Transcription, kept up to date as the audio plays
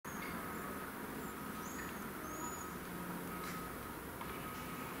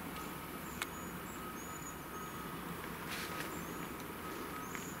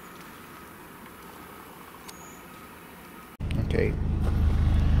Okay.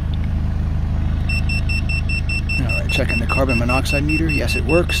 Alright, checking the carbon monoxide meter. Yes, it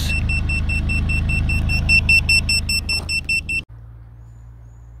works.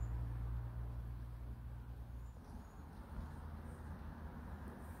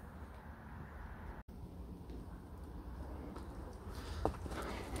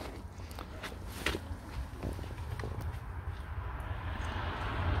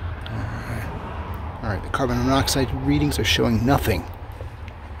 Alright, the carbon monoxide readings are showing nothing.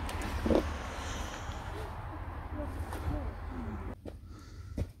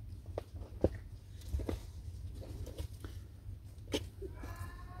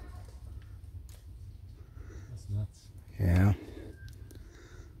 That's nuts. Yeah.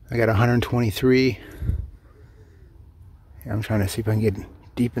 I got 123. Yeah, I'm trying to see if I can get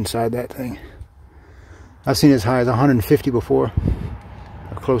deep inside that thing. I've seen as high as 150 before,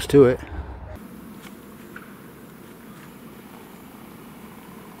 or close to it.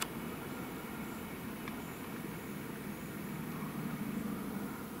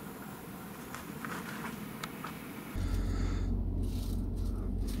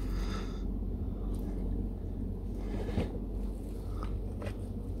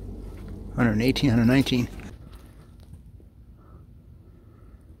 $118, $119.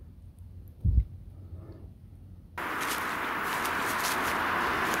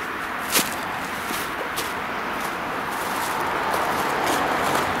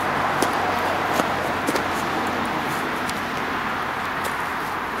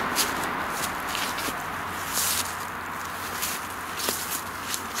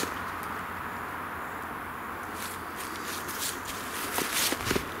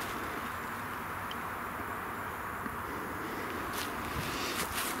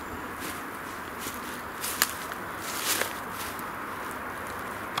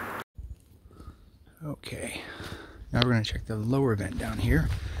 Okay, now we're going to check the lower vent down here.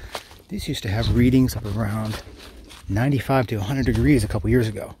 These used to have readings of around 95 to 100 degrees a couple years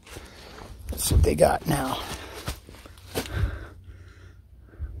ago. Let's see what they got now.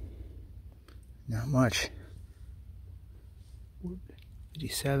 Not much.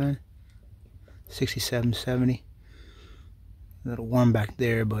 57, 67, 70. A little warm back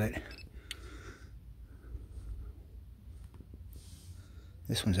there, but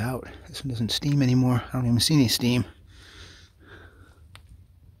this one's out. This one doesn't steam anymore. I don't even see any steam.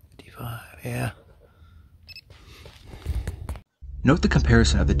 55, yeah. Note the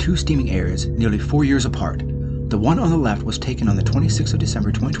comparison of the two steaming areas nearly 4 years apart. The one on the left was taken on the 26th of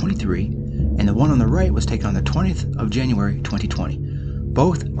December 2023, and the one on the right was taken on the 20th of January 2020.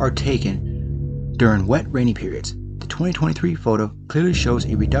 Both are taken during wet, rainy periods. The 2023 photo clearly shows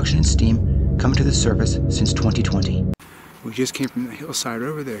a reduction in steam coming to the surface since 2020. We just came from the hillside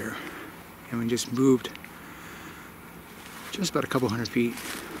over there, and we just moved just about a couple hundred feet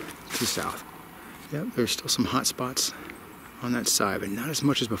to the south. Yep, there's still some hot spots on that side, but not as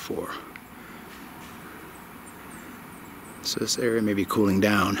much as before. So this area may be cooling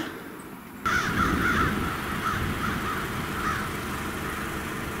down.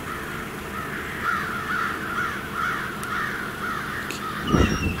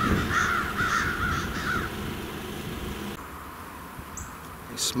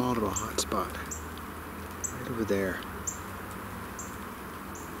 A small little hot spot right over there.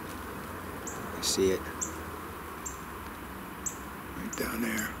 I see it right down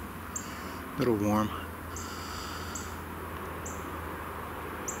there. A little warm.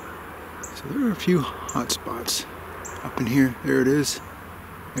 So there are a few hot spots up in here. There it is,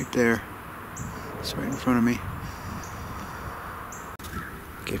 right there. It's right in front of me.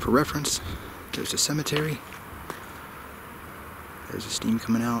 Okay, for reference, there's a cemetery. There's the steam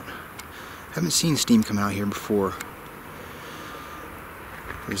coming out. Haven't seen steam come out here before.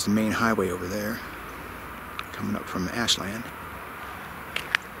 There's the main highway over there, coming up from Ashland.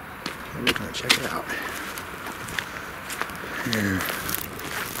 And we're gonna check it out. Here.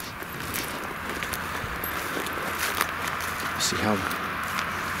 See how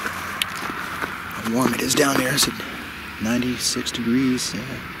warm it is down there. It's at 96 degrees. Yeah.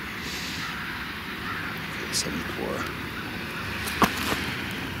 74.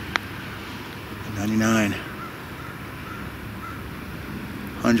 99.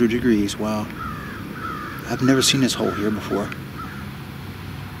 100 degrees. Wow. I've never seen this hole here before.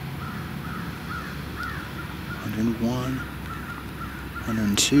 101.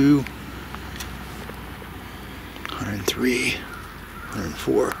 102. 103.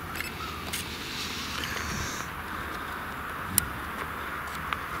 104.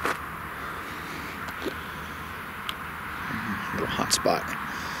 Little hot spot.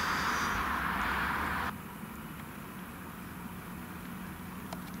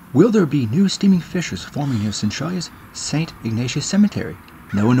 Will there be new steaming fissures forming near Centralia's St Ignatius Cemetery?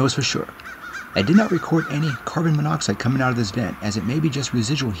 No one knows for sure. I did not record any carbon monoxide coming out of this vent, as it may be just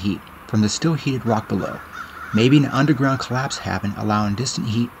residual heat from the still heated rock below. Maybe an underground collapse happened, allowing distant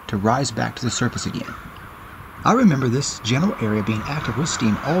heat to rise back to the surface again. I remember this general area being active with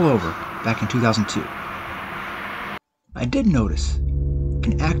steam all over back in 2002. I did notice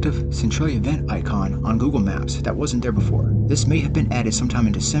an active Centralia vent icon on Google Maps that wasn't there before. This may have been added sometime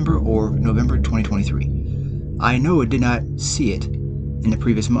in December or November 2023. I know I did not see it in the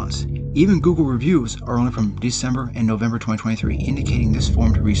previous months. Even Google reviews are only from December and November 2023, indicating this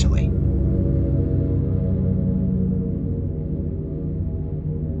formed recently.